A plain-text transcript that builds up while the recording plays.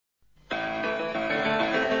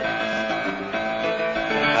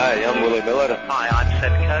Hey, I'm Willie Miller. Hi, I'm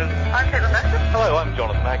Seb Coe. I'm Caitlin Meston. Hello, I'm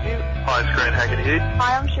Jonathan Mackey. Hi, it's Grant Haggerty.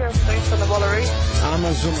 Hi, I'm Cheryl Smith from the Wallaroo. I'm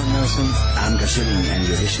Azuma Nelson. I'm Gashilling, and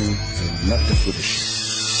you're listening to Not the Footy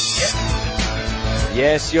Show.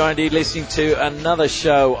 Yes, you're indeed listening to another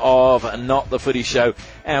show of Not the Footy Show,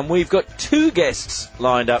 and we've got two guests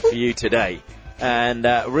lined up for you today, and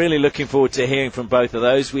really looking forward to hearing from both of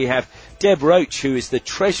those. We have Deb Roach, who is the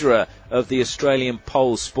treasurer of the Australian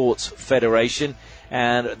Pole Sports Federation,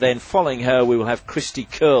 and then following her we will have Christy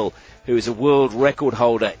Curl, who is a world record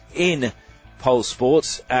holder in pole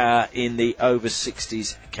sports in the over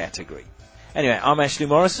 60s category. Anyway, I'm Ashley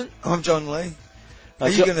Morrison. I'm John Lee. Are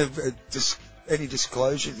you going to any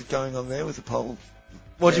disclosure going on there with the pole?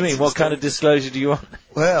 What do you mean? What kind of disclosure do you want?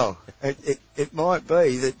 Well, it might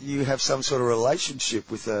be that you have some sort of relationship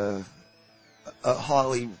with a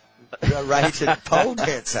highly rated pole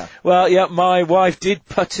dancer. Well, yeah, my wife did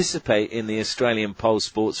participate in the Australian Pole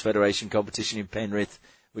Sports Federation competition in Penrith,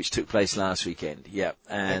 which took place last weekend. Yeah,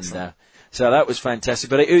 and so that was fantastic.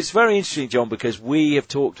 But it was very interesting, John, because we have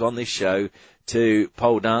talked on this show to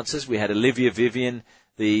pole dancers. We had Olivia Vivian,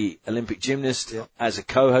 the Olympic gymnast, as a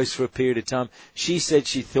co-host for a period of time. She said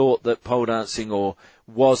she thought that pole dancing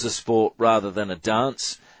was a sport rather than a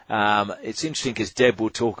dance. It's interesting because Deb will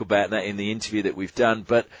talk about that in the interview that we've done.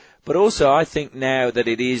 But also I think now that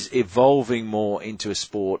it is evolving more into a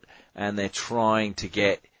sport and they're trying to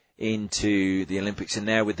get into the Olympics. And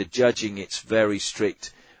now with the judging, it's very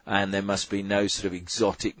strict and there must be no sort of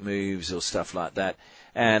exotic moves or stuff like that.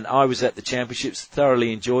 And I was at the championships,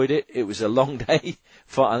 thoroughly enjoyed it. It was a long day.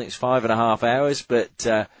 I think it's 5.5 hours, but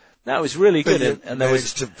that was really good. And there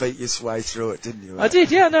managed to beat your way through it, didn't you? I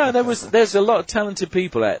did, yeah. No, there's a lot of talented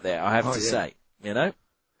people out there, I have to say. You know.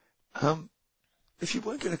 If you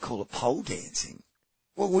weren't going to call it pole dancing,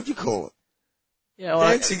 what would you call it? Yeah,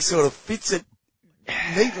 well, dancing sort of fits it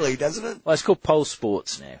neatly, doesn't it? Well, it's called pole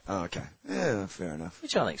sports now. Oh, okay. Yeah, fair enough.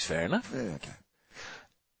 Which I think's fair enough. Yeah, okay.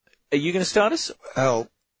 Are you going to start us? Oh,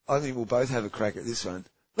 I think we'll both have a crack at this one.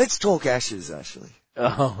 Let's talk Ashes, Ashley.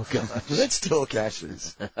 Oh, God. Let's talk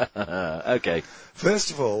Ashes. Okay.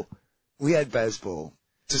 First of all, we had Bazball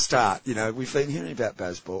to start. You know, we've been hearing about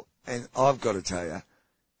Bazball, and I've got to tell you,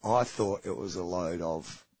 I thought it was a load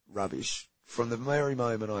of rubbish from the very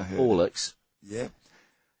moment I heard Bollocks. Yeah.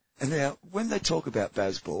 And now, when they talk about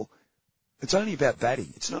Bazball, it's only about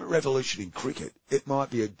batting. It's not a revolution in cricket. It might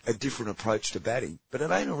be a different approach to batting, but it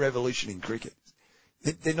ain't a revolution in cricket.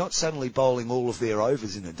 They're not suddenly bowling all of their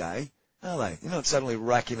overs in a day, are they? They're not suddenly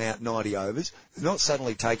racking out 90 overs. They're not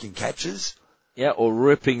suddenly taking catches. Yeah, or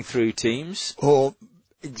ripping through teams. Or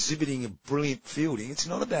exhibiting a brilliant fielding. It's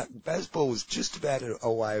not about, Bazball is just about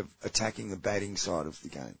a way of attacking the batting side of the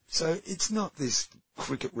game. So it's not this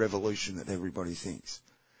cricket revolution that everybody thinks.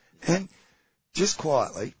 And just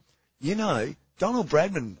quietly, you know, Donald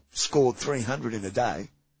Bradman scored 300 in a day.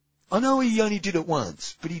 I know he only did it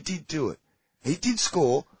once, but he did do it. He did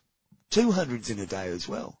score 200s in a day as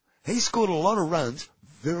well. He scored a lot of runs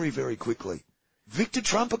very, very quickly. Victor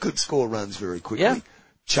Trumper could score runs very quickly. Yeah.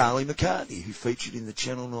 Charlie McCartney, who featured in the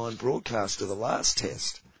Channel 9 broadcast of the last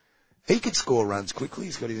test, he could score runs quickly.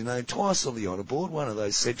 He's got his name twice on the honour board. One of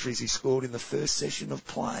those centuries he scored in the first session of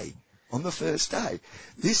play on the first day.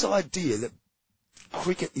 This idea that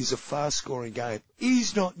cricket is a fast-scoring game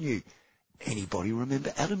is not new. Anybody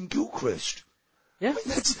remember Adam Gilchrist? Yeah. I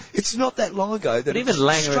mean, it's not that long ago that... But even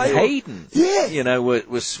Langer and Hayden, yeah, you know,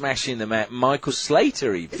 were smashing them out. Michael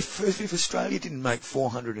Slater even. If Australia didn't make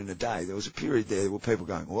 400 in a day, there was a period there where people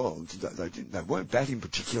going, well, they weren't batting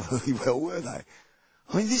particularly well, were they?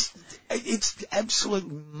 I mean, it's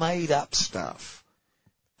absolute made-up stuff.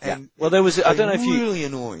 And yeah. Well, there was. I don't know if you really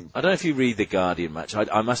annoying. I don't know if you read The Guardian much.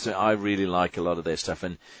 I must admit, I really like a lot of their stuff.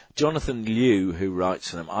 And Jonathan Liu, who writes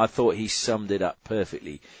for them, I thought he summed it up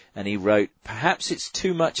perfectly. And he wrote, perhaps it's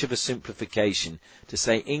too much of a simplification to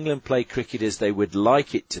say England play cricket as they would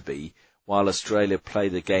like it to be, while Australia play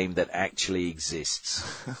the game that actually exists.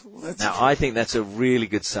 Well, now, I think that's a really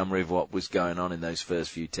good summary of what was going on in those first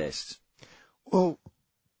few tests. Well,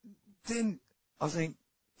 then I think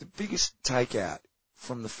the biggest takeout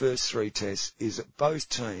from the first three tests is that both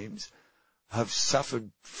teams have suffered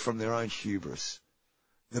from their own hubris.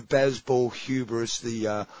 The Bazball hubris,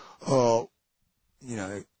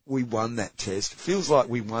 we won that test. It feels like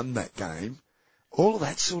we won that game. All of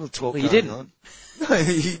that sort of talk going on. No,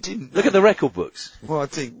 he didn't. Look at the record books. Well, I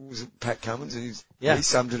think it was Pat Cummins, and he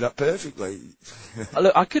summed it up perfectly.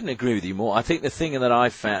 Look, I couldn't agree with you more. I think the thing that I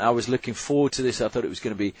found, I was looking forward to this. I thought it was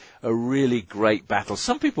going to be a really great battle.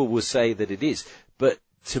 Some people will say that it is, but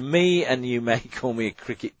to me, and you may call me a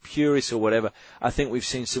cricket purist or whatever, I think we've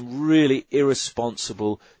seen some really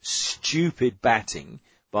irresponsible, stupid batting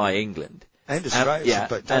by England. And Australia.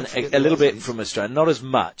 And a little bit from Australia. Not as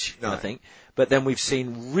much, I think. But then we've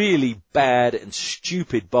seen really bad and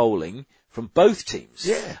stupid bowling from both teams.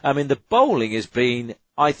 Yeah. I mean, the bowling has been,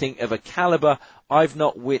 I think, of a calibre I've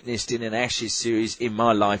not witnessed in an Ashes series in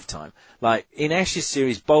my lifetime. Like, in Ashes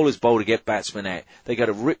series, bowlers bowl to get batsmen out. They got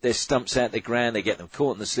to rip their stumps out the ground, they get them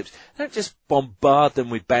caught in the slips. They don't just bombard them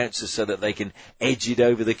with bouncers so that they can edge it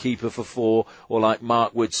over the keeper for 4, or like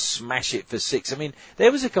Mark Wood, smash it for 6. I mean,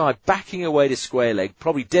 there was a guy backing away to square leg,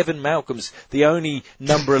 probably Devon Malcolm's the only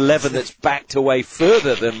number 11 that's backed away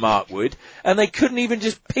further than Mark Wood, and they couldn't even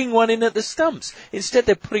just ping one in at the stumps. Instead,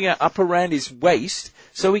 they're putting it up around his waist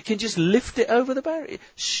so he can just lift it over the barrier.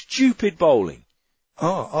 Stupid bowling.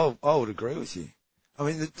 Oh, I would agree with you. I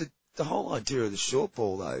mean, the whole idea of the short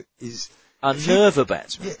ball, though, is... Unnerve a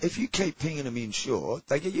batsman. Yeah, if you keep pinging them in short,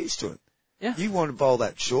 they get used to it. Yeah. You want to bowl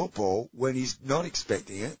that short ball when he's not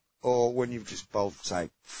expecting it, or when you've just bowled, say,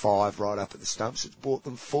 5 right up at the stumps, it's brought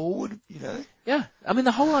them forward, you know? Yeah. I mean,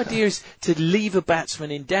 the whole idea is to leave a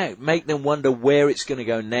batsman in doubt, make them wonder where it's going to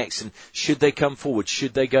go next, and should they come forward,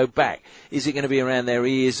 should they go back? Is it going to be around their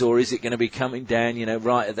ears, or is it going to be coming down,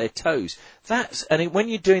 right at their toes? When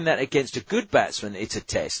you're doing that against a good batsman, it's a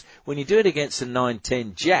test. When you do it against a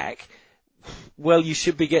 9-10 jack, well, you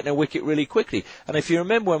should be getting a wicket really quickly. And if you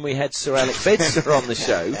remember when we had Sir Alec Bedser on the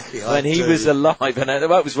show, when he was alive, and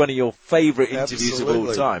that was one of your favourite interviews of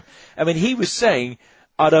all time. I mean, he was saying,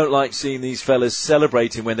 I don't like seeing these fellas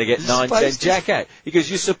celebrating when they get 9-10 jack out. Because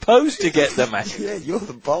you're supposed to get them out. Yeah, you're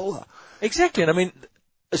the bowler. Exactly. And I mean,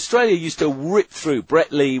 Australia used to rip through.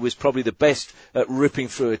 Brett Lee was probably the best at ripping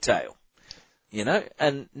through a tail.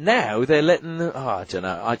 And now they're letting I don't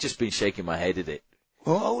know. I've just been shaking my head at it.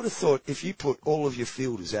 Well, I would have thought if you put all of your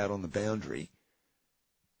fielders out on the boundary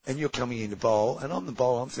and you're coming in to bowl, and I'm the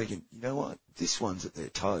bowler, I'm thinking, you know what, this one's at their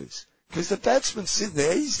toes. Because the batsman's sitting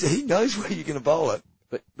there, he knows where you're going to bowl it.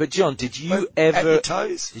 But John, did you at your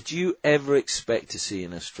toes? Did you ever expect to see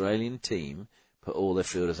an Australian team put all their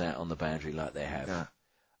fielders out on the boundary like they have? No.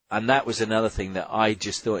 And that was another thing that I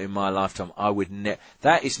just thought in my lifetime I would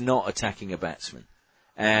that is not attacking a batsman.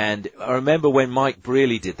 And I remember when Mike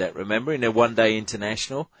Brearley did that, remember, in a one-day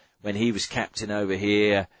international, when he was captain over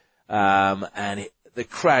here, the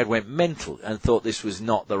crowd went mental and thought this was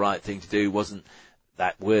not the right thing to do, wasn't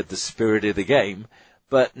that word the spirit of the game.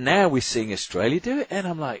 But now we're seeing Australia do it, and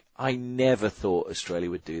I'm like, I never thought Australia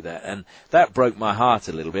would do that. And that broke my heart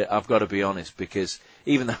a little bit, I've got to be honest, because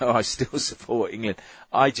even though I still support England,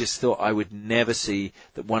 I just thought I would never see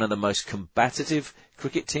that one of the most combative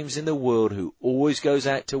cricket teams in the world, who always goes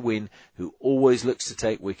out to win, who always looks to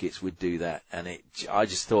take wickets, would do that. And I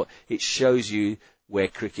just thought it shows you where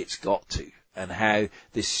cricket's got to, and how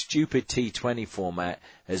this stupid T20 format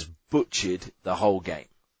has butchered the whole game.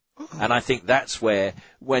 And I think that's where,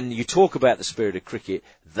 when you talk about the spirit of cricket,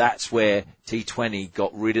 that's where T20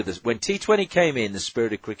 got rid of this. When T20 came in, the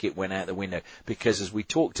spirit of cricket went out the window. Because as we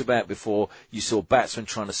talked about before, you saw batsmen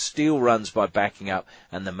trying to steal runs by backing up,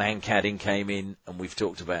 and the man-cadding came in, and we've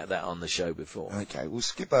talked about that on the show before. Okay, we'll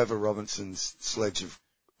skip over Robinson's sledge of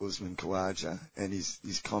Usman Khawaja and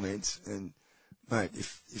his comments. And, mate,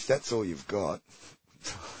 if that's all you've got...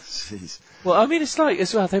 Jeez. Well, I mean, it's like,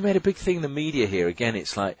 as well, they made a big thing in the media here. Again,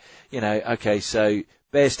 it's like, okay, so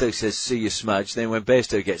Bairstow says, see you smudge. Then when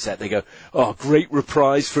Bairstow gets that, they go, oh, great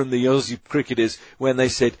reprise from the Aussie cricketers when they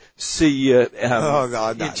said, see you,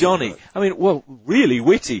 Johnny. I mean, well, really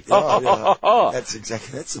witty. That's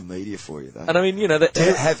the media for you, though. And I mean,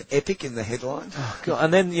 to have epic in the headline. Oh, God.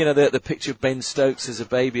 And then, the picture of Ben Stokes as a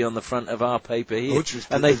baby on the front of our paper here.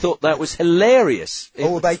 And they thought that was hilarious.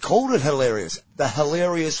 They called it hilarious. The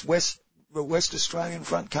hilarious West Australian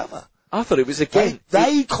front cover. I thought it was again.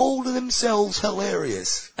 They called themselves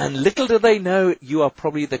hilarious. And little do they know, you are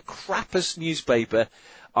probably the crappest newspaper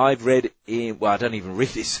I've read in, well, I don't even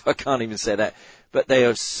read it, so I can't even say that. But they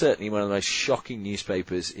are certainly one of the most shocking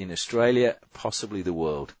newspapers in Australia, possibly the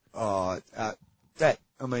world. It's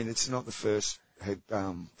not the first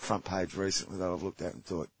front page recently that I've looked at and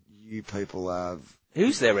thought, you people are...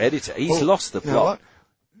 Who's their editor? He's lost the plot. You know what?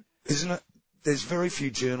 Isn't it? There's very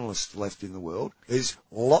few journalists left in the world. There's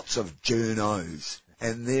lots of journos,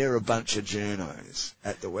 and they're a bunch of journos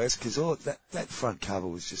at the West, because that front cover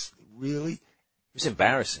was just really... It was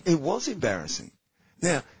embarrassing. It was embarrassing.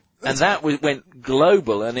 Now... And that went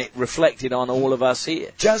global, and it reflected on all of us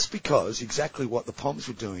here. Just because exactly what the Poms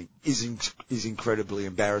were doing is incredibly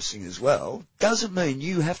embarrassing as well, doesn't mean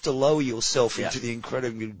you have to lower yourself into the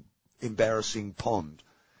incredibly embarrassing pond.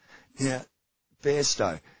 Now,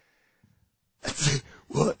 Bairstow.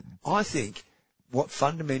 Well, I think what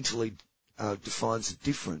fundamentally defines the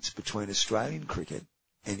difference between Australian cricket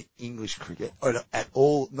and English cricket, at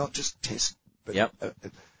all, not just Test, but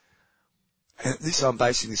and this I'm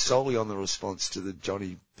basing this solely on the response to the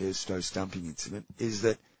Johnny Bairstow stumping incident, is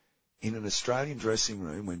that in an Australian dressing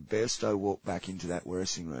room, when Bairstow walked back into that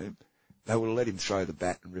dressing room, they would have let him throw the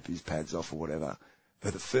bat and rip his pads off or whatever.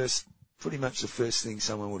 But pretty much the first thing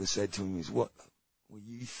someone would have said to him is, "What were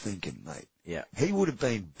you thinking, mate?" Yeah. He would have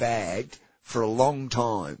been bagged for a long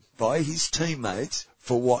time by his teammates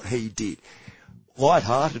for what he did.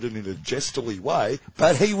 Light-hearted and in a jesterly way,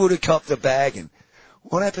 but he would have copped the bagging.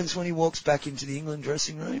 What happens when he walks back into the England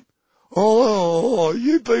dressing room? "Oh,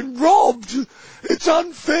 you've been robbed. It's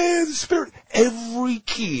unfair, the spirit." Every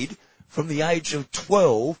kid from the age of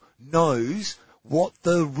 12 knows what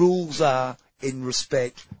the rules are in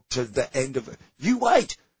respect to the end of it. You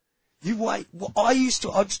wait. Well,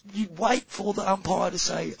 you'd wait for the umpire to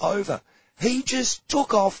say over. He just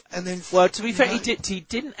took off and then... Well, to be fair, he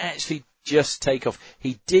didn't actually just take off.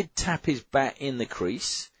 He did tap his bat in the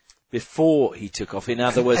crease before he took off. In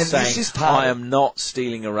other words, saying, I am not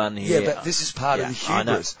stealing a run here. Yeah, but this is part of the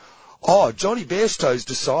hubris. Oh, Johnny Bairstow's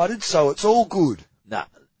decided, so it's all good. No,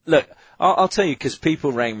 look, I'll tell you, because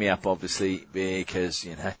people rang me up, obviously, because,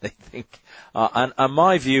 they think... and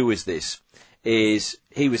my view is this, is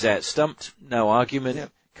he was out-stumped, no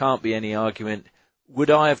argument, can't be any argument.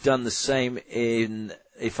 Would I have done the same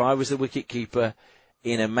if I was the wicket-keeper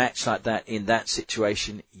in a match like that, in that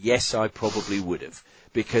situation? Yes, I probably would have,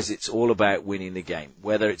 because it's all about winning the game,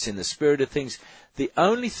 whether it's in the spirit of things. The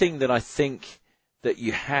only thing that I think that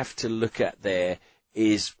you have to look at there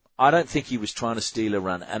is, I don't think he was trying to steal a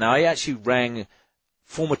run. And I actually rang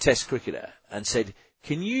former Test cricketer and said,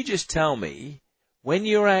 can you just tell me, when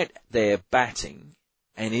you're out there batting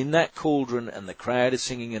and in that cauldron and the crowd is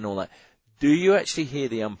singing and all that, do you actually hear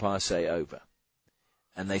the umpire say over?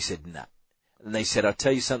 And they said no. And they said, I'll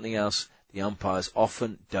tell you something else. The umpires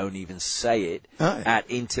often don't even say it at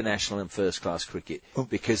international and first-class cricket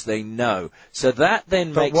because they know. So that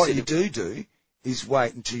then makes it... But what you do is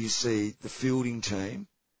wait until you see the fielding team.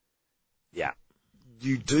 Yeah.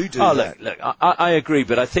 You do that. Look, I agree,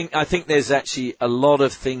 but I think there's actually a lot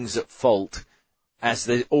of things at fault, as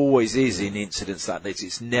there always is in incidents like this.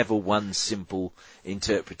 It's never one simple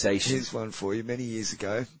interpretation. Here's one for you. Many years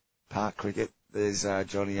ago, park cricket, there's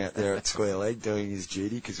Johnny out there at square leg doing his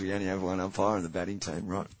duty because we only have one umpire in the batting team,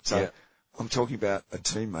 right? So I'm talking about a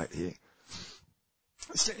teammate here.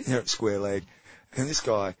 Standing there at square leg, and this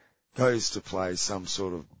guy goes to play some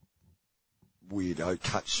sort of weirdo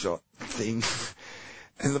cut shot thing,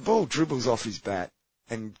 and the ball dribbles off his bat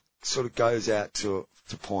and sort of goes out to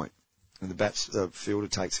point. And the fielder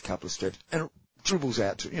takes a couple of steps and it dribbles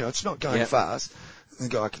out to, it's not going fast. The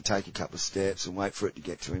guy can take a couple of steps and wait for it to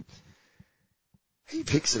get to him. He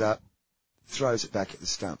picks it up, throws it back at the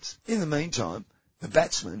stumps. In the meantime, the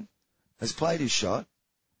batsman has played his shot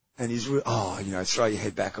and he's, throw your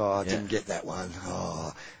head back. Oh, I didn't get that one.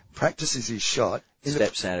 Oh, practices his shot.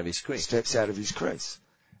 Steps out of his crease.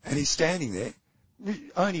 And he's standing there,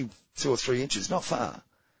 only 2 or 3 inches, not far.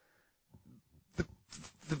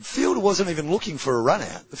 The fielder wasn't even looking for a run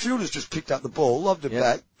out. The fielder's just picked up the ball, lobbed it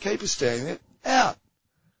back, keeper's standing there, out.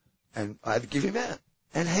 And I had to give him out.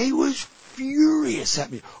 And he was furious at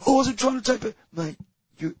me. I wasn't trying to take it. Mate,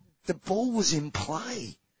 the ball was in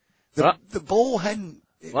play. The ball hadn't...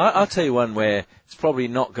 Well, I'll tell you one where it's probably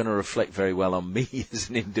not going to reflect very well on me as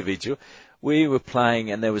an individual. We were playing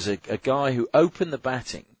and there was a guy who opened the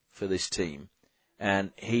batting for this team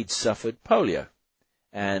and he'd suffered polio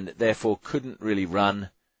and therefore couldn't really run.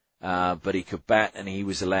 But he could bat and he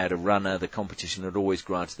was allowed a runner. The competition had always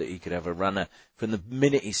granted that he could have a runner from the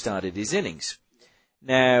minute he started his innings.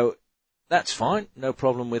 Now, that's fine. No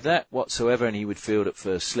problem with that whatsoever. And he would field at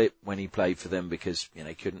first slip when he played for them because,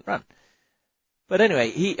 he couldn't run. But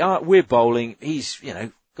anyway, we're bowling. He's,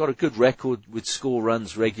 got a good record, would score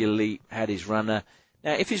runs regularly, had his runner.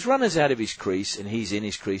 Now, if his runner's out of his crease and he's in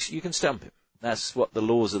his crease, you can stump him. That's what the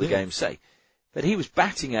laws of the game say. But he was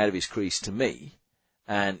batting out of his crease to me.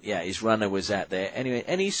 And, his runner was out there. Anyway,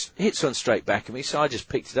 and he hits one straight back at me, so I just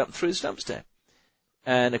picked it up and threw the stumps down.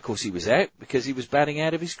 And, of course, he was out because he was batting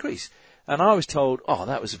out of his crease. And I was told,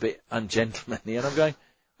 that was a bit ungentlemanly. And I'm going,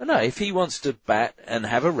 no, if he wants to bat and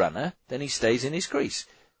have a runner, then he stays in his crease.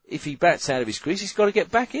 If he bats out of his crease, he's got to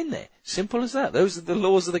get back in there. Simple as that. Those are the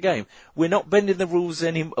laws of the game. We're not bending the rules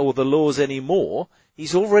or the laws anymore.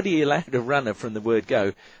 He's already allowed a runner from the word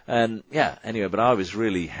go. And, anyway, but I was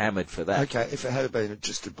really hammered for that. Okay, if it had been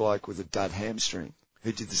just a bloke with a dud hamstring.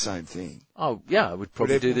 who did the same thing. Oh, yeah, I would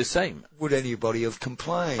probably do the same. Would anybody have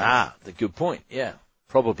complained? The good point, yeah.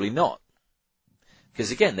 Probably not.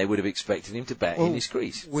 Because, again, they would have expected him to bat in his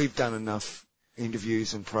crease. We've done enough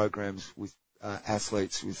interviews and programs with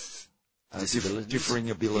athletes with differing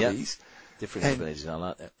abilities. Yep. Different abilities, I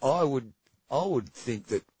like that. I would think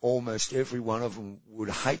that almost every one of them would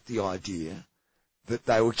hate the idea that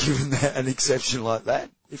they were given an exception like that,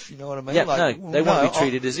 if you know what I mean. Yeah, they want to be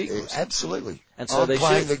treated as equals. Absolutely. And so I'm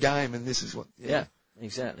playing the game, and this is what... Yeah,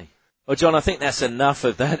 exactly. Well, John, I think that's enough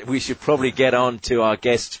of that. We should probably get on to our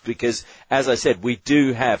guests because, as I said, we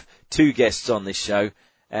do have 2 guests on this show.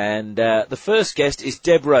 And the first guest is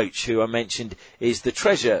Deb Roach, who I mentioned is the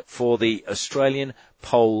treasurer for the Australian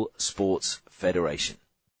Pole Sports Federation.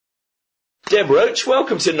 Deb Roach,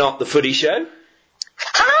 welcome to Not the Footy Show.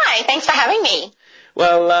 Hi, thanks for having me.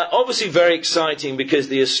 Well, obviously very exciting because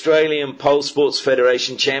the Australian Pole Sports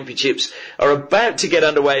Federation Championships are about to get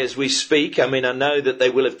underway as we speak. I mean, I know that they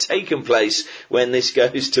will have taken place when this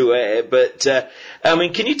goes to air, but,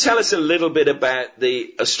 can you tell us a little bit about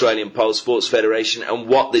the Australian Pole Sports Federation and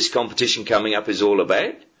what this competition coming up is all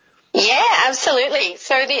about? Yeah, absolutely.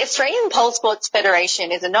 So the Australian Pole Sports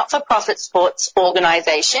Federation is a not-for-profit sports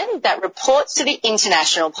organisation that reports to the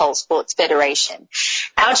International Pole Sports Federation.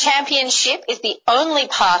 Our championship is the only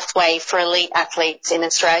pathway for elite athletes in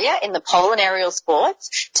Australia in the pole and aerial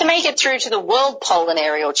sports to make it through to the World Pole and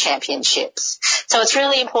Aerial Championships. So it's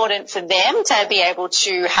really important for them to be able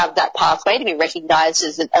to have that pathway to be recognised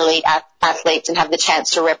as an elite athletes and have the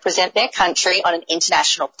chance to represent their country on an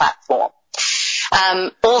international platform.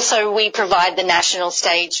 Also, we provide the national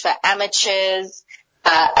stage for amateurs,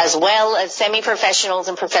 as well as semi-professionals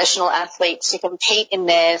and professional athletes to compete in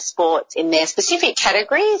their sports in their specific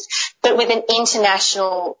categories, but with an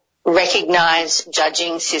international recognised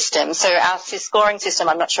judging system. So our scoring system,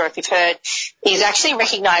 I'm not sure if you've heard, is actually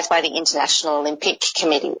recognised by the International Olympic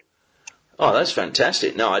Committee. Oh, that's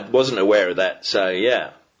fantastic. No, I wasn't aware of that, so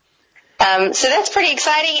yeah. So that's pretty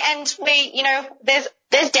exciting, and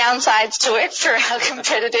there's downsides to it for our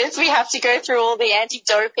competitors. We have to go through all the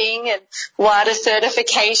anti-doping and WADA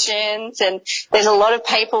certifications, and there's a lot of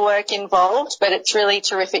paperwork involved, but it's really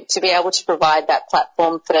terrific to be able to provide that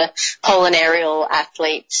platform for pole and aerial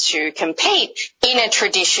athletes to compete in a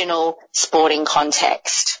traditional sporting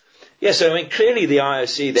context. Yeah, so clearly the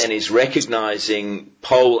IOC then is recognising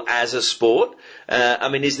pole as a sport.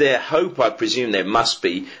 Is there hope? I presume there must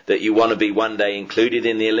be that you want to be one day included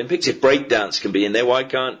in the Olympics. If breakdance can be in there, why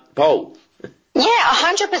can't pole? Yeah,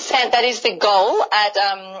 100%. That is the goal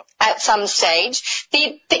at some stage.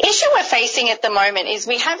 The issue we're facing at the moment is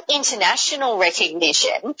we have international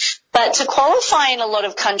recognition, but to qualify in a lot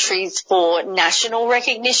of countries for national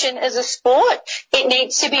recognition as a sport, it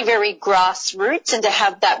needs to be very grassroots and to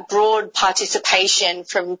have that broad participation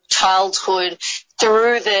from childhood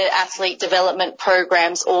through the athlete development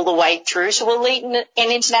programs all the way through to elite and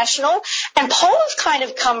international. And pole has kind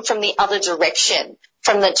of come from the other direction,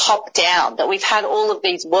 from the top down, that we've had all of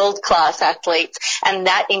these world-class athletes, and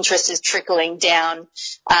that interest is trickling down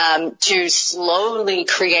to slowly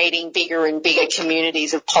creating bigger and bigger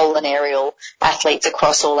communities of pole and aerial athletes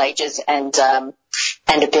across all ages and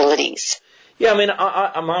abilities. Yeah,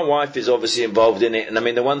 my wife is obviously involved in it, and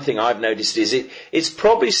the one thing I've noticed is it's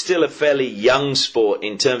probably still a fairly young sport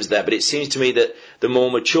in terms of that, but it seems to me that the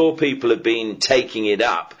more mature people have been taking it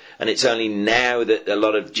up, and it's only now that a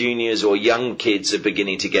lot of juniors or young kids are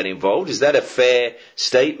beginning to get involved. Is that a fair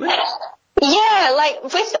statement? Yeah,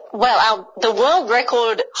 the world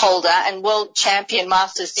record holder and world champion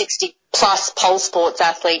Masters 60-plus pole sports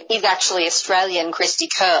athlete is actually Australian Christy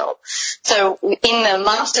Curl. So in the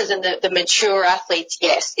Masters and the mature athletes,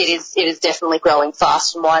 yes, it is definitely growing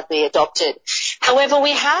fast and widely adopted. However,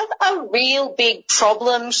 we have a real big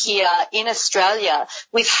problem here in Australia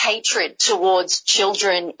with hatred towards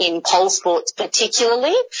children in pole sports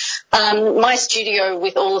particularly. My studio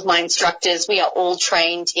with all of my instructors, we are all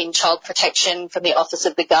trained in child protection from the Office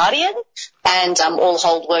of the Guardian and all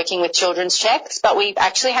hold working with children's checks, but we've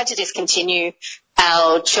actually had to discontinue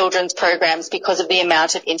our children's programs because of the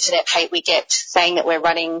amount of internet hate we get saying that we're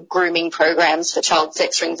running grooming programs for child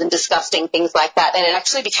sex rings and disgusting things like that, and it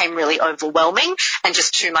actually became really overwhelming and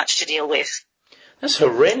just too much to deal with. That's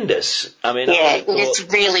horrendous. It's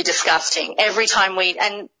really disgusting. Every time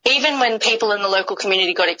and even when people in the local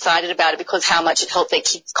community got excited about it because how much it helped their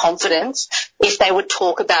kids' confidence, if they would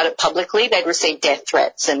talk about it publicly, they'd receive death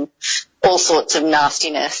threats and all sorts of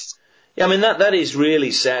nastiness. Yeah, that is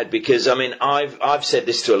really sad because, I've said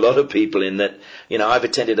this to a lot of people in that, I've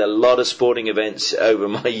attended a lot of sporting events over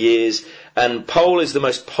my years, and pole is the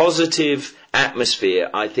most positive atmosphere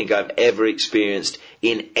I think I've ever experienced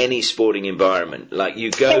in any sporting environment. Like, you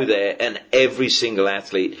go there and every single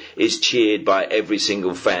athlete is cheered by every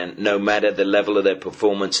single fan, no matter the level of their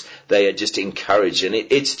performance. They are just encouraged, and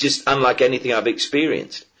it's just unlike anything I've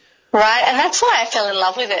experienced. Right, and that's why I fell in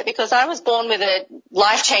love with it, because I was born with a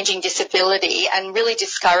life-changing disability and really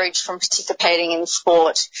discouraged from participating in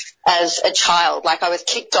sport as a child. Like, I was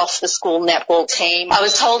kicked off the school netball team. I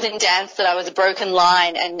was told in dance that I was a broken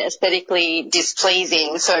line and aesthetically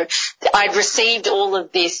displeasing. So I'd received all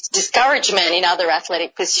of this discouragement in other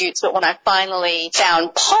athletic pursuits, but when I finally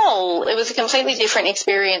found pole, it was a completely different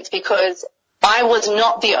experience, because I was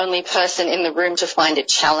not the only person in the room to find it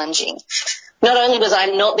challenging. Not only was I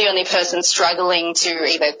not the only person struggling to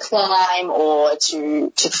either climb or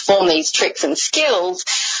to perform these tricks and skills,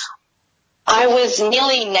 I was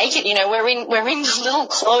nearly naked. You know, we're in little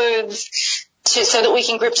clothes so that we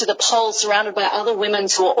can grip to the pole, surrounded by other women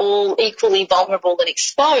who are all equally vulnerable and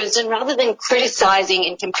exposed. And rather than criticizing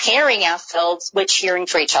and comparing ourselves, we're cheering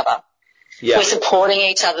for each other. Yeah. We're supporting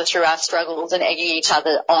each other through our struggles and egging each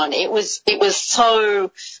other on. It was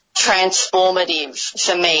so transformative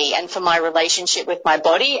for me and for my relationship with my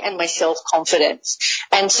body and my self-confidence.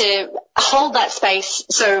 And to hold that space,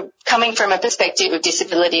 so coming from a perspective of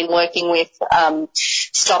disability and working with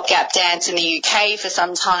stopgap dance in the UK for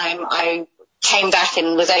some time, I came back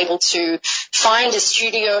and was able to find a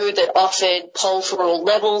studio that offered pole for all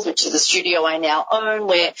levels, which is a studio I now own,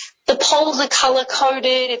 where the poles are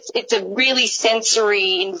color-coded. It's a really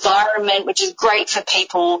sensory environment, which is great for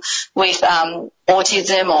people with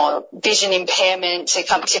autism or vision impairment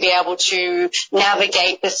to be able to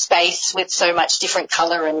navigate the space with so much different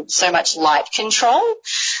color and so much light control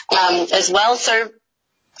as well. So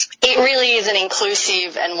it really is an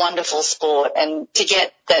inclusive and wonderful sport, and to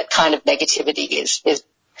get that kind of negativity is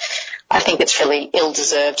I think it's really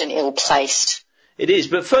ill-deserved and ill-placed. It is,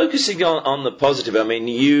 but focusing on the positive, I mean,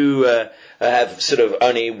 you have sort of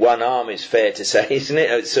only one arm, is fair to say, isn't it?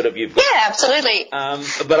 It's sort of you've got, yeah, absolutely.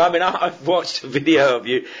 But I mean, I've watched a video of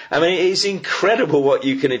you. I mean, it's incredible what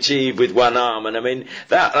you can achieve with one arm, and I mean,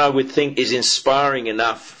 that I would think is inspiring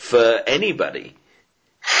enough for anybody.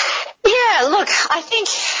 Yeah, look, I think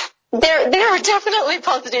there are definitely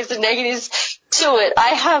positives and negatives to it. I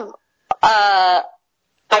have,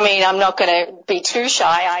 I'm not going to be too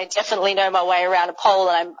shy. I definitely know my way around a pole,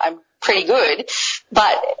 and I'm pretty good.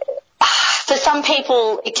 But for some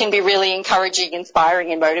people, it can be really encouraging,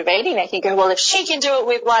 inspiring, and motivating. They can go, well, if she can do it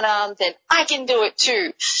with one arm, then I can do it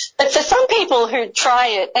too. But for some people who try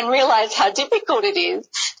it and realize how difficult it is,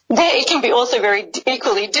 it can be also very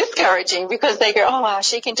equally discouraging, because they go, oh, wow,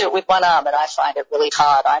 she can do it with one arm and I find it really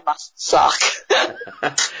hard. I must suck.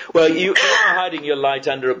 Well, you are hiding your light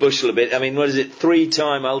under a bushel a bit. I mean, what is it,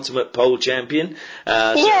 3-time ultimate pole champion?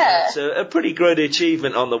 So yeah. That's a pretty great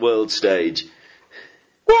achievement on the world stage.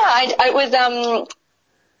 Yeah, I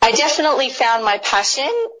definitely found my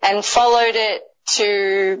passion and followed it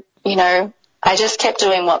to, I just kept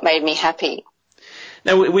doing what made me happy.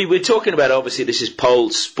 Now, we were talking about, obviously, this is Pole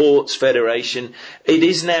Sports Federation. It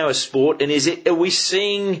is now a sport, and are we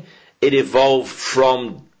seeing it evolve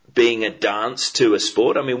from being a dance to a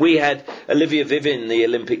sport? I mean, we had Olivia Vivian, the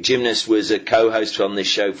Olympic gymnast, was a co-host on this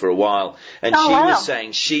show for a while, and she was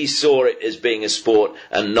saying she saw it as being a sport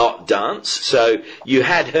and not dance. So you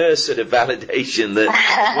had her sort of validation that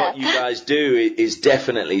what you guys do is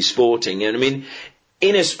definitely sporting. And I mean,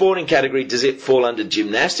 in a sporting category, does it fall under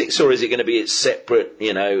gymnastics, or is it going to be its separate,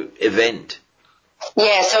 event?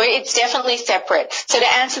 Yeah, so it's definitely separate. So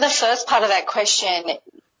to answer the first part of that question,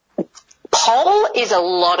 pole is a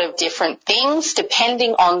lot of different things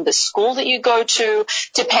depending on the school that you go to,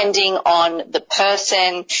 depending on the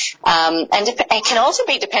person, and it can also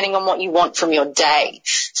be depending on what you want from your day.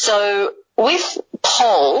 So with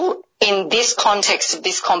pole, in this context of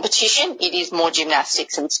this competition, it is more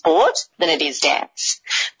gymnastics and sport than it is dance.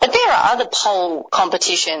 But there are other pole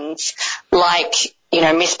competitions like,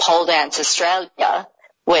 Miss Pole Dance Australia,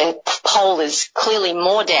 where pole is clearly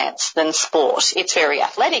more dance than sport. It's very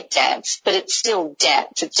athletic dance, but it's still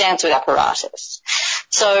dance. It's dance with apparatus.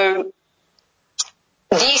 So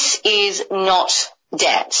this is not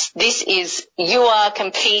dance. This is, you are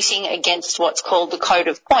competing against what's called the code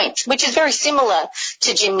of points, which is very similar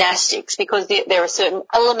to gymnastics, because there are certain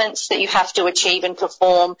elements that you have to achieve and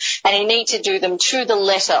perform, and you need to do them to the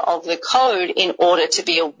letter of the code in order to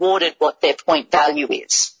be awarded what their point value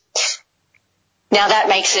is. Now, that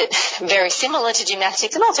makes it very similar to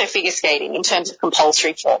gymnastics and also figure skating in terms of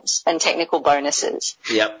compulsory forms and technical bonuses.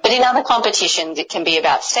 Yep. But in other competitions, it can be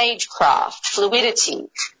about stagecraft, fluidity.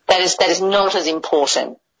 That is not as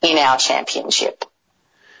important in our championship.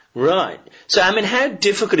 Right. So, I mean, how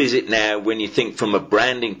difficult is it now when you think from a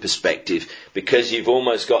branding perspective, because you've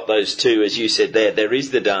almost got those two, as you said there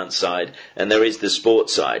is the dance side and there is the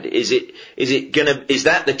sports side. Is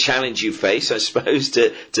that the challenge you face, I suppose,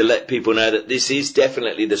 to let people know that this is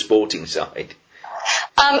definitely the sporting side?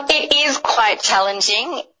 It is quite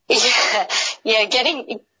challenging.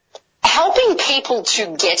 Helping people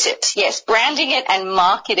to get it, yes, branding it and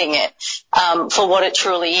marketing it for what it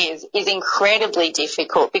truly is incredibly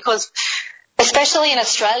difficult, because especially in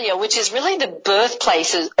Australia, which is really the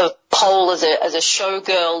birthplace of pole as a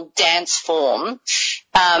showgirl dance form,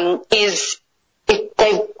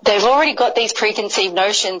 they've already got these preconceived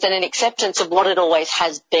notions and an acceptance of what it always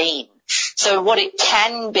has been. So what it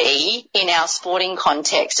can be in our sporting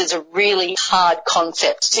context is a really hard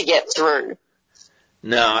concept to get through.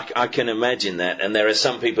 No, I can imagine that. And there are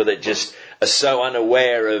some people that just are so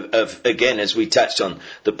unaware of, again, as we touched on,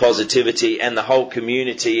 the positivity and the whole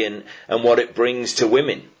community and what it brings to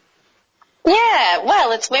women. Yeah,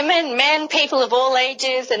 well, it's women, men, people of all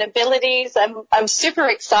ages and abilities. I'm super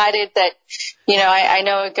excited that, I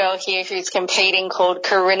know a girl here who's competing called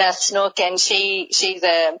Corinna Snook, and she's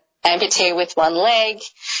a amputee with one leg,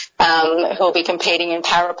 who'll be competing in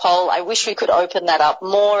parapole. I wish we could open that up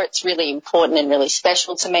more. It's really important and really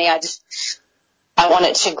special to me. I want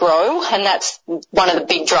it to grow, and that's one of the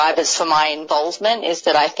big drivers for my involvement, is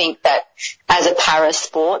that I think that as a para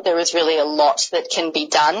sport, there is really a lot that can be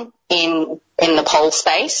done in the pole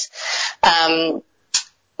space.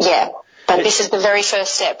 But this is the very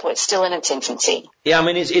first step. It's still in its infancy. Yeah, I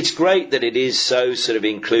mean, it's great that it is so sort of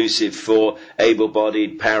inclusive for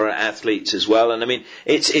able-bodied para-athletes as well. And, I mean,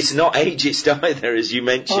 it's not ageist either, as you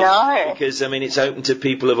mentioned. No. Because, I mean, it's open to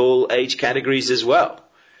people of all age categories as well.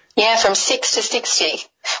 Yeah, from 6 to 60.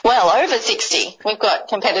 Well, over 60. We've got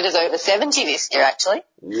competitors over 70 this year, actually.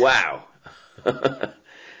 Wow.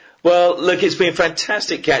 Well, look, it's been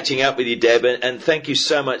fantastic catching up with you, Deb, and thank you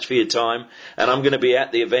so much for your time. And I'm going to be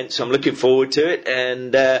at the event, so I'm looking forward to it,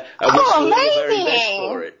 and I wish you all the very best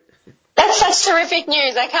for it. That's such terrific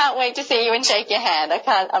news. I can't wait to see you and shake your hand.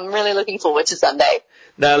 I'm really looking forward to Sunday.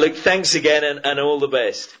 Now, look, thanks again, and all the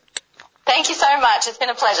best. Thank you so much. It's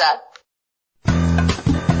been a pleasure.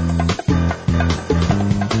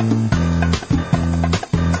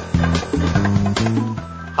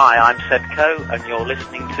 Hi, I'm Seb Coe, and you're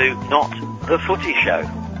listening to Not the Footy Show.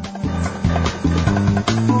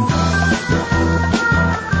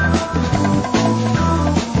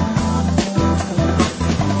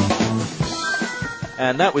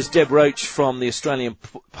 And that was Deb Roach from the Australian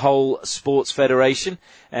Pole Sports Federation.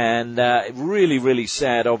 And really, really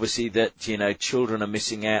sad, obviously, that, children are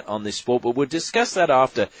missing out on this sport. But we'll discuss that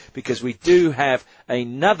after, because we do have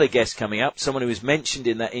another guest coming up, someone who was mentioned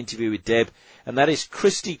in that interview with Deb, and that is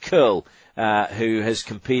Christy Curl, who has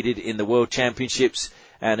competed in the World Championships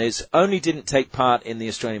and only didn't take part in the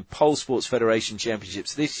Australian Pole Sports Federation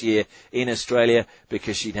Championships this year in Australia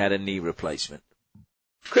because she'd had a knee replacement.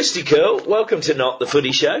 Christy Curl, welcome to Not the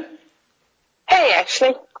Footy Show. Hey,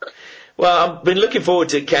 Ashley. Well, I've been looking forward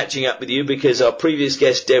to catching up with you because our previous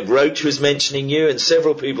guest, Deb Roach, was mentioning you, and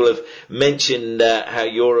several people have mentioned how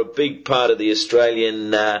you're a big part of the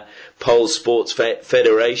Australian Pole Sports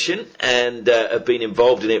Federation and have been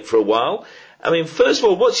involved in it for a while. I mean, first of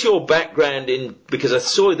all, what's your background because I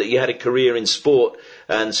saw that you had a career in sport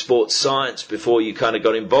and sports science before you kind of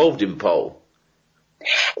got involved in pole.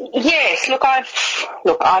 Yes,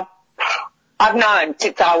 I've known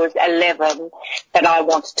since I was 11 that I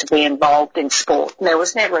wanted to be involved in sport. There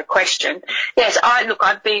was never a question. Yes,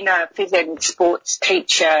 I've been a phys ed sports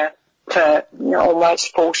teacher for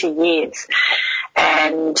almost 40 years.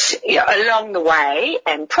 And along the way,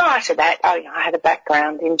 and prior to that, I had a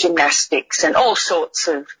background in gymnastics and all sorts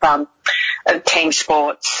of team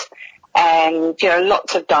sports, and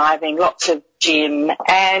lots of diving, lots of gym,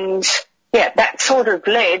 and that sort of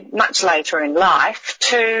led much later in life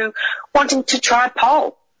to wanting to try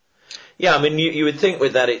pole. Yeah, I mean, you would think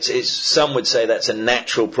with that, it's some would say that's a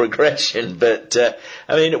natural progression, but,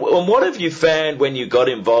 I mean, what have you found when you got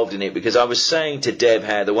involved in it? Because I was saying to Deb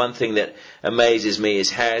how the one thing that amazes me is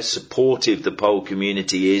how supportive the pole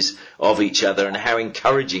community is of each other and how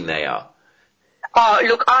encouraging they are. Oh,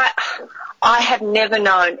 look, I have never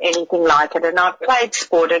known anything like it, and I've played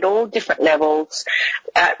sport at all different levels,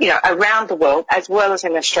 around the world as well as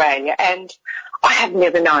in Australia, and I have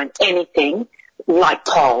never known anything like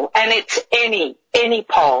pole. And it's any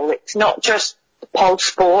pole. It's not just pole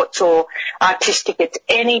sports or artistic. It's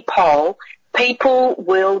any pole. People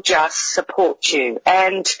will just support you.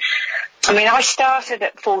 And I mean, I started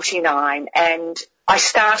at 49 and I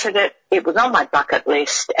started it was on my bucket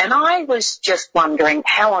list, and I was just wondering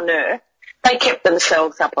how on earth they kept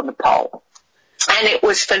themselves up on the pole. And it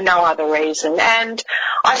was for no other reason. And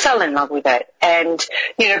I fell in love with it and,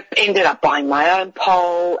 ended up buying my own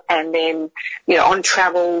pole. And then, on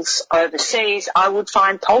travels overseas, I would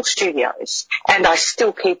find pole studios. And I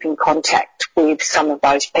still keep in contact with some of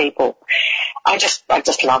those people. I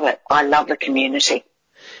just love it. I love the community.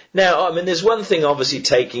 Now, I mean, there's one thing, obviously,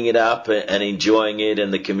 taking it up and enjoying it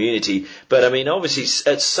and the community. But, I mean,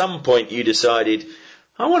 obviously, at some point you decided,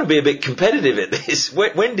 I want to be a bit competitive at this.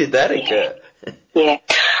 When did that occur? Yeah.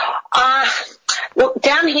 Look,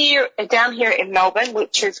 down here in Melbourne,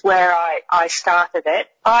 which is where I started it,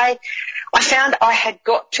 I found I had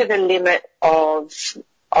got to the limit of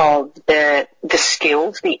the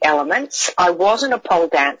skills, the elements. I wasn't a pole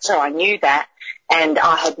dancer, I knew that, and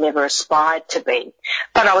I had never aspired to be.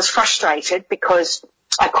 But I was frustrated because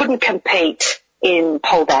I couldn't compete in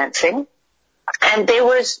pole dancing, and there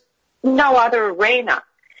was no other arena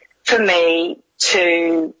for me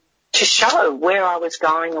to show where I was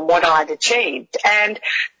going and what I'd achieved. And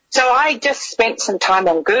so I just spent some time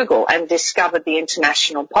on Google and discovered the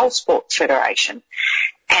International Pole Sports Federation.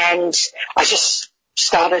 And I just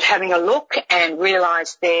started having a look and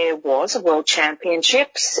realised there was a World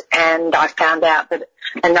Championships, and I found out that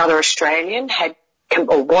another Australian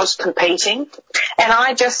was competing, and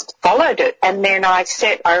I just followed it. And then I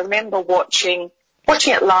remember watching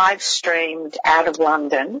it live streamed out of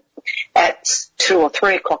London at 2 or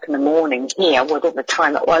 3 o'clock in the morning here, whatever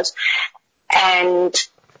time it was, and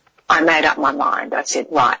I made up my mind. I said,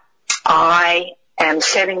 right, I am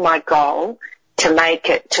setting my goal to make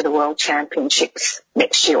it to the World Championships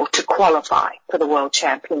next year, or to qualify for the World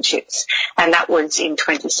Championships, and that was in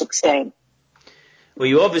 2016. Well,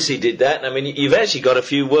 you obviously did that. I mean, you've actually got a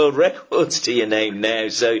few world records to your name now,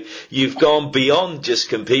 so you've gone beyond just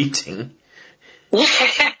competing.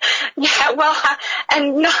 Yeah, well,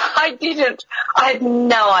 and no, I didn't. I had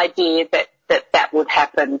no idea that would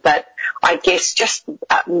happen, but I guess just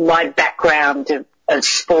my background of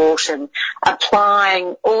sport and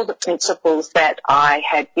applying all the principles that I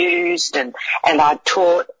had used and I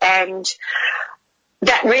taught, and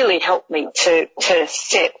that really helped me to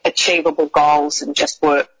set achievable goals and just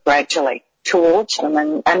work gradually towards them,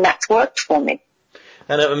 and that's worked for me.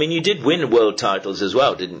 And I mean, you did win world titles as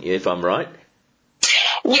well, didn't you, if I'm right?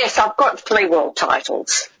 Yes, I've got 3 world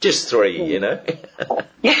titles. Just 3, Yeah,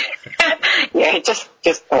 just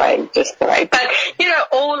 3. But,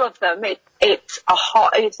 all of them, it's a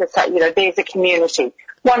there's a community.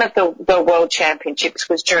 One of the world championships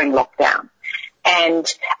was during lockdown. And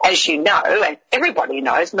as you know, and everybody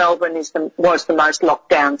knows, Melbourne was the most locked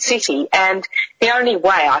down city, and the only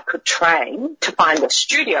way I could train, to find a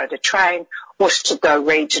studio to train, was to go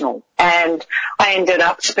regional. And I ended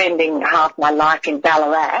up spending half my life in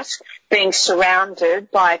Ballarat, being surrounded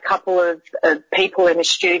by a couple of people in a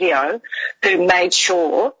studio who made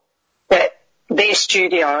sure that their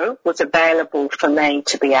studio was available for me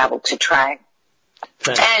to be able to train.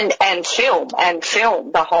 And film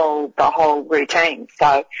the whole routine.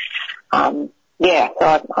 So, so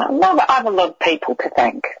I have a lot of people to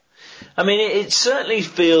thank. I mean, it certainly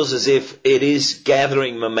feels as if it is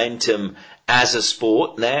gathering momentum as a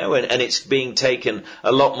sport now, and it's being taken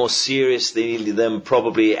a lot more seriously than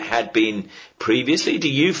probably it had been previously. Do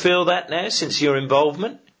you feel that now since your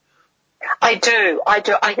involvement? I do. I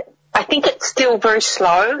think it's still very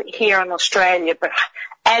slow here in Australia, but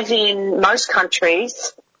as in most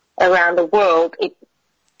countries around the world, it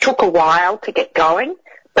took a while to get going,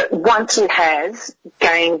 but once it has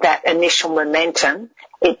gained that initial momentum,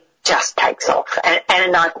 it just takes off.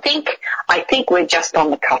 And I think we're just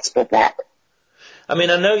on the cusp of that. I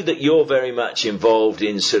mean, I know that you're very much involved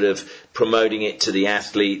in sort of promoting it to the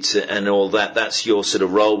athletes and all that. That's your sort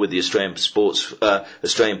of role with the Australian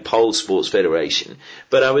Pole Sports Federation.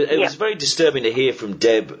 But it was very disturbing to hear from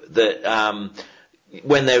Deb that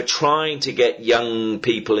when they're trying to get young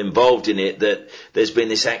people involved in it, that there's been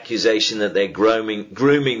this accusation that they're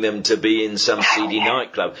grooming them to be in some seedy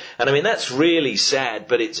nightclub. And I mean, that's really sad,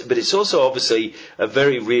 but it's also obviously a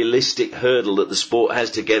very realistic hurdle that the sport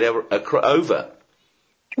has to get over.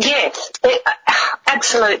 Yes,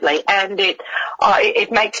 absolutely, and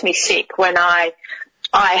it makes me sick when I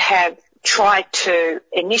have tried to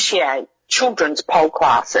initiate children's pole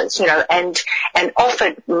classes, and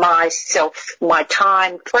offered myself my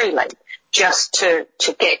time freely just to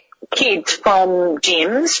get kids from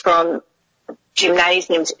gyms, from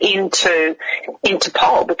gymnasiums into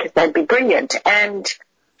pole, because they'd be brilliant, and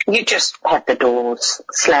you just have the doors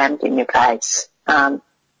slammed in your face.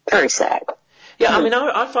 Very sad. Yeah, I mean,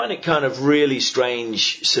 I find it kind of really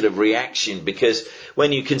strange sort of reaction, because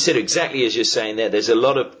when you consider exactly as you're saying there's a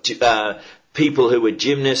lot of people who were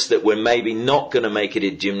gymnasts that were maybe not going to make it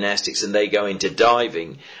in gymnastics, and they go into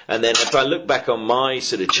diving. And then if I look back on my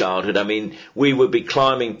sort of childhood, I mean, we would be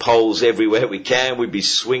climbing poles everywhere we can. We'd be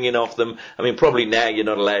swinging off them. I mean, probably now you're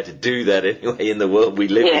not allowed to do that anyway in the world we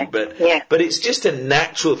live in, but it's just a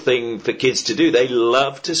natural thing for kids to do. They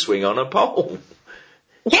love to swing on a pole.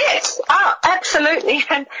 Yes, absolutely.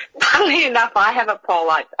 And funnily enough, I have a pole.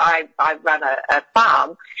 I run a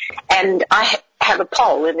farm, and I have a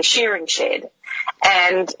pole in the shearing shed.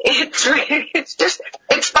 And it's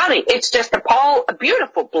funny. It's just a pole, a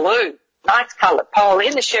beautiful blue, nice coloured pole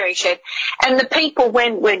in the shearing shed. And the people,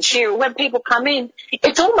 when people come in,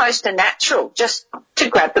 it's almost a natural just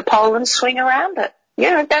to grab the pole and swing around it.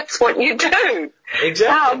 You know, that's what you do.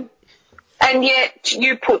 Exactly. And yet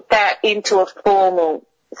you put that into a formal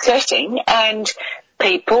setting, and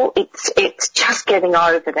people, it's just getting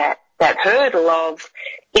over that hurdle of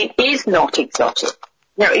it is not exotic.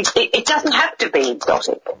 No, it doesn't have to be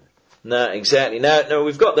exotic. No, exactly. No,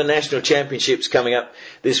 we've got the national championships coming up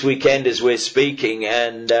this weekend as we're speaking,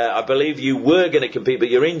 and I believe you were going to compete, but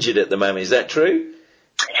you're injured at the moment. Is that true?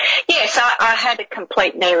 Yes, I had a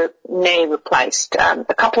complete knee replaced a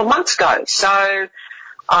couple of months ago, so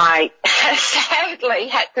I sadly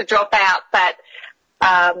had to drop out, but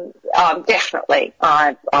definitely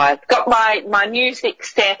I've got my music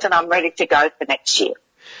set and I'm ready to go for next year.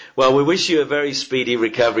 Well, we wish you a very speedy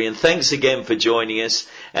recovery, and thanks again for joining us,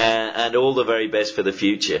 and all the very best for the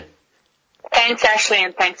future. Thanks, Ashley,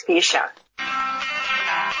 and thanks for your show.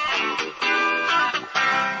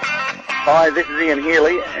 Hi, this is Ian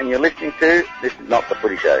Healy, and you're listening to This Is Not the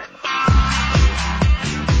Footy Show.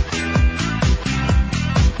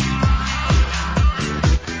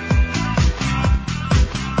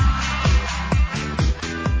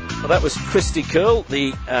 Well, that was Christy Curl,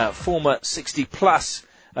 the former 60-plus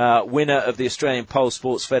winner of the Australian Pole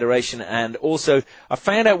Sports Federation, and also I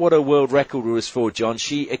found out what her world record was for, John.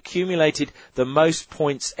 She accumulated the most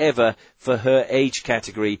points ever for her age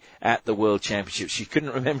category at the World Championships. She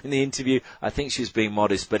couldn't remember in the interview. I think she was being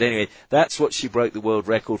modest, but anyway, that's what she broke the world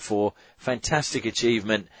record for. Fantastic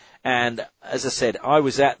achievement. And as I said, I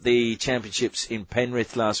was at the championships in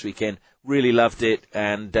Penrith last weekend. Really loved it,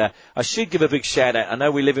 and I should give a big shout out. I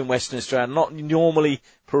know we live in Western Australia, not normally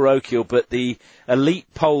parochial, but the Elite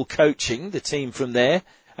Pole Coaching, the team from there,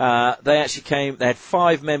 they actually came. They had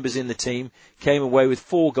 5 members in the team, came away with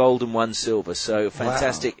 4 gold and 1 silver. So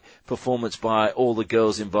fantastic performance by all the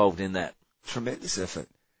girls involved in that. Tremendous effort.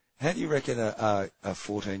 How do you reckon a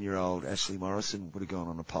 14-year-old Ashley Morrison would have gone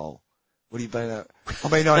on a pole? Would he been a? I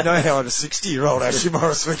mean, I know how a 60-year-old Ashley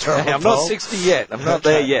Morrison would go on a pole. I'm not 60 yet. I'm not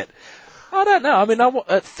there yet. I don't know. I mean,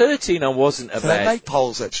 at 13, I wasn't a bad. They make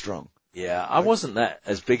poles that strong. Yeah, I wasn't that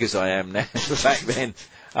as big as I am now. Back then,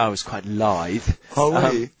 I was quite lithe. Oh,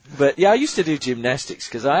 really? But yeah, I used to do gymnastics,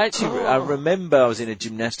 because I remember I was in a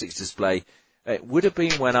gymnastics display. It would have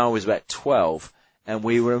been when I was about 12, and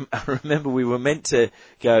I remember we were meant to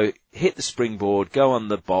go hit the springboard, go on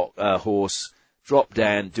the horse, drop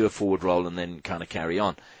down, do a forward roll, and then kind of carry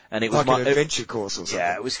on. And it was like an adventure course or something.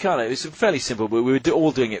 Yeah, it was fairly simple, but we were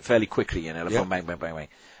all doing it fairly quickly, you know, like bang, bang, bang,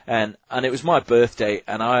 bang. And it was my birthday,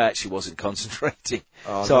 and I actually wasn't concentrating.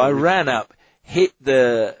 So I ran up, hit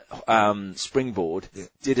the springboard,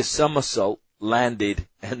 did a somersault, landed,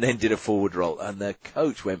 and then did a forward roll. And the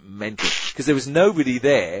coach went mental, because there was nobody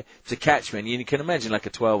there to catch me. And you can imagine like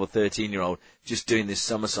a 12 or 13-year-old just doing this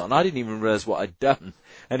somersault. And I didn't even realise what I'd done.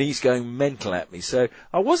 And he's going mental at me. So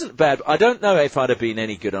I wasn't bad. I don't know if I'd have been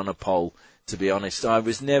any good on a pole, to be honest. I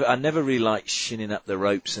never really liked shinning up the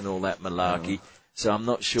ropes and all that malarkey. So I'm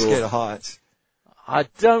not sure. Scared of heights. I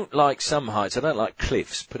don't like some heights. I don't like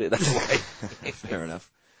cliffs, put it that way. Fair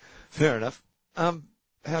enough.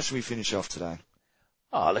 How should we finish off today?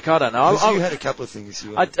 Oh, look, I don't know. You had a couple of things.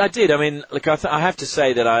 I did. I mean, look, I have to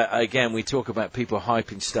say that again, we talk about people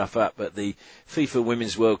hyping stuff up, but the FIFA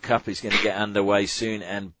Women's World Cup is going to get underway soon,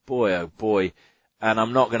 and boy, oh boy, and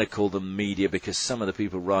I'm not going to call them media, because some of the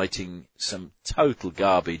people writing some total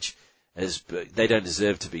garbage, they don't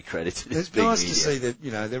deserve to be credited as big media. It's nice to see that,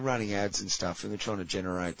 you know, they're running ads and stuff, and they're trying to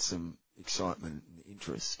generate some excitement and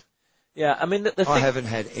interest. Yeah, I mean, I haven't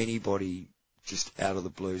had anybody just out of the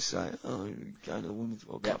blue say, oh, you're going to the Women's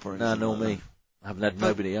World Cup or anything. No, nor me. I haven't had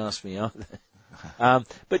nobody ask me either.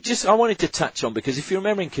 But just, I wanted to touch on, because if you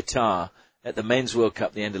remember in Qatar, at the Men's World Cup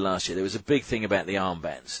at the end of last year, there was a big thing about the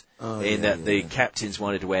armbands. The captains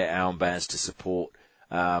wanted to wear armbands to support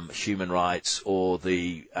human rights or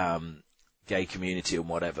the gay community or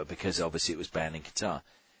whatever, because obviously it was banned in Qatar.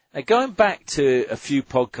 Now, going back to a few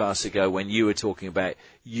podcasts ago when you were talking about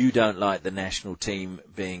you don't like the national team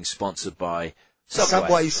being sponsored by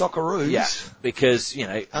Subway Socceroos. Yeah, because, you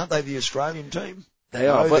know... Aren't they the Australian team? They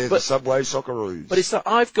are. They're the Subway Socceroos. But it's like,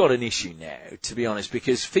 I've got an issue now, to be honest,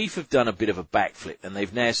 because FIFA have done a bit of a backflip, and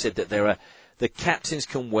they've now said that the captains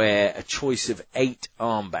can wear a choice of 8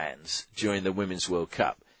 armbands during the Women's World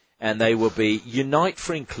Cup. And they will be Unite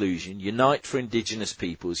for Inclusion, Unite for Indigenous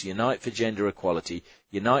Peoples, Unite for Gender Equality,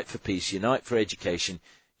 Unite for Peace, Unite for Education,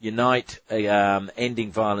 Unite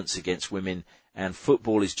ending violence against women, and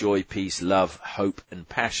Football is Joy, Peace, Love, Hope and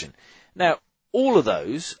Passion. Now, all of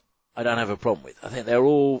those I don't have a problem with. I think they're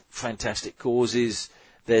all fantastic causes.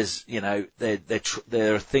 There's, you know,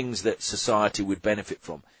 there are things that society would benefit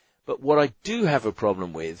from. But what I do have a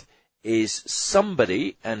problem with is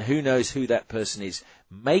somebody, and who knows who that person is,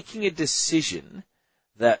 making a decision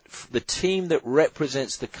that the team that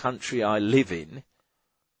represents the country I live in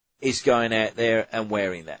is going out there and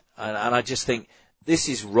wearing that. And I just think this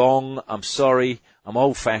is wrong. I'm sorry. I'm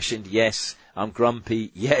old-fashioned. Yes. I'm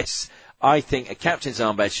grumpy. Yes. I think a captain's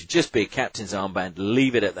armband should just be a captain's armband.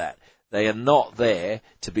 Leave it at that. They are not there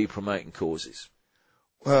to be promoting causes.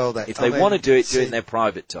 Well, if they want to do it in their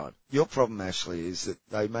private time. Your problem, Ashley, is that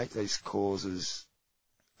they make these causes,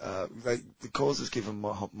 the causes give them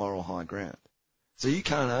moral high ground. So you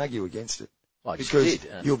can't argue against it. Well, because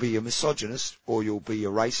you'll be a misogynist, or you'll be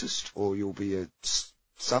a racist, or you'll be a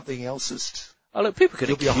something elseist. Oh, look, people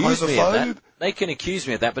can accuse me of that. They can accuse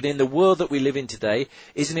me of that, but in the world that we live in today,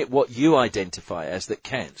 isn't it what you identify as that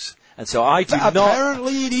counts? And so I do not...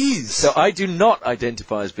 Apparently it is. So I do not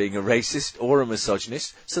identify as being a racist or a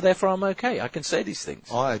misogynist, so therefore I'm okay. I can say these things.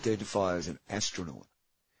 I identify as an astronaut.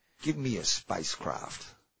 Give me a spacecraft.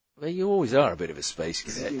 Well, you always are a bit of a space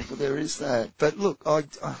cadet. Yeah, well, there is that. But look,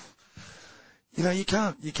 you know, you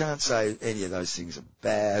can't say any of those things are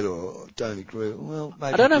bad or don't agree. Well,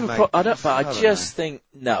 maybe I don't have a problem, but I just think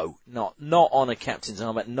no, not on a captain's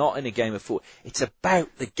armband, not in a game of football. It's about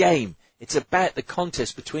the game. It's about the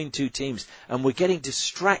contest between two teams, and we're getting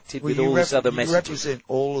distracted with all this other messaging. You represent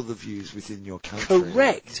all of the views within your country.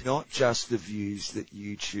 Correct. Not just the views that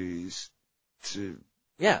you choose to...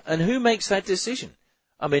 Yeah, and who makes that decision?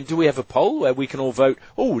 I mean, do we have a poll where we can all vote,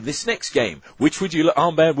 this next game, which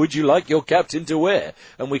armband would you like your captain to wear?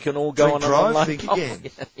 And we can all go on an online think again.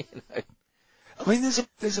 You know. I mean,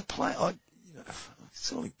 there's a play... I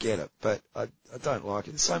sort of get it, but I don't like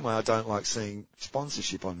it. The same way I don't like seeing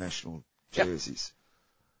sponsorship on national jerseys.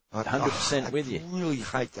 100% with you. I really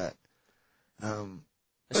hate that.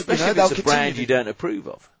 Especially if it's a brand you don't approve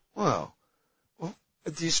of. Well,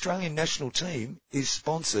 the Australian national team is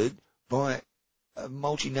sponsored by a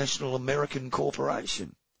multinational American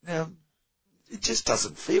corporation. Now, it just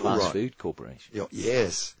doesn't feel right. Fast food corporation.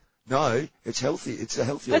 Yes. No, it's healthy. It's a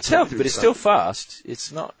healthy alternative. It's healthy, but it's still fast.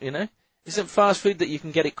 It's not, you know. Isn't fast food that you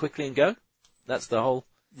can get it quickly and go? That's the whole...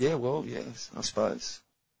 Yeah, well, yes, I suppose.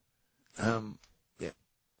 Yeah.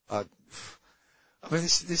 I mean,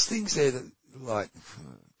 there's things there that, like,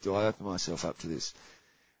 do I open myself up to this?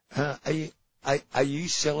 Are you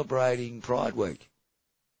celebrating Pride Week?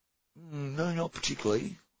 No, not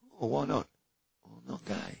particularly. Or why not? I'm not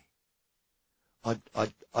gay.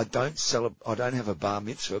 I don't have a bar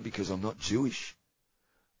mitzvah because I'm not Jewish.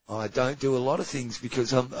 I don't do a lot of things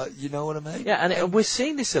because I'm, you know what I mean? Yeah, and we're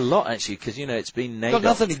seeing this a lot actually because, you know, it's been NAIDOC. Got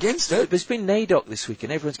nothing against it. It's been NAIDOC this week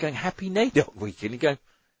and everyone's going, Happy NAIDOC week. And you go,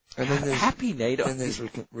 Happy NAIDOC. And there's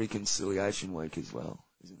Reconciliation Week as well,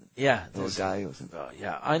 isn't it? Yeah. Or day or something. Oh,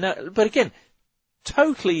 yeah, I know. But again,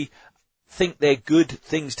 totally think they're good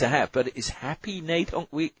things to have. But is Happy NAIDOC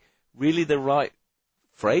week really the right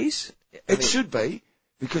phrase? It should be.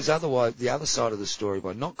 Because otherwise, the other side of the story,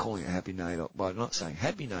 by not calling it Happy NAIDOC, by not saying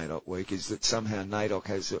Happy NAIDOC Week, is that somehow NAIDOC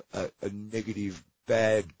has a negative,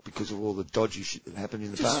 bad, because of all the dodgy shit that happened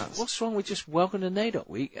in the past. What's wrong with just welcome to NAIDOC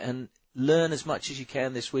Week and learn as much as you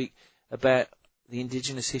can this week about the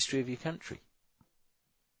indigenous history of your country?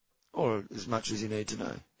 Or as much as you need to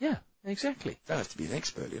know. Yeah, exactly. You don't have to be an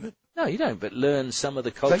expert in it. No, you don't, but learn some of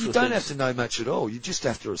the cultural things. So you don't have to know much at all. You just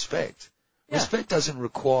have to respect. Yeah. Respect doesn't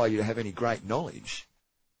require you to have any great knowledge.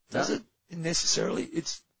 Does it necessarily?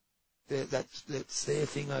 That's their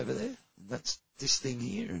thing over there. That's this thing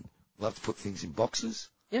here. And love to put things in boxes.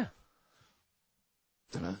 Yeah.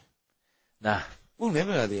 Don't know. Nah. We'll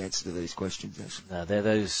never know the answer to these questions, actually. No, they're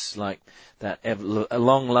those, like, a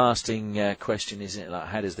long-lasting question, isn't it? Like,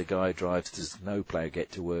 how does the guy who drives the snowplow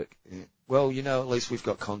get to work? Yeah. Well, you know, at least we've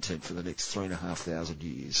got content for the next 3,500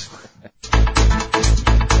 years. Some people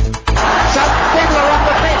are on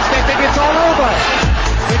the pitch. They think it's all over.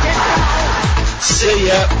 See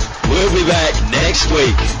ya. We'll be back next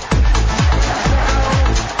week.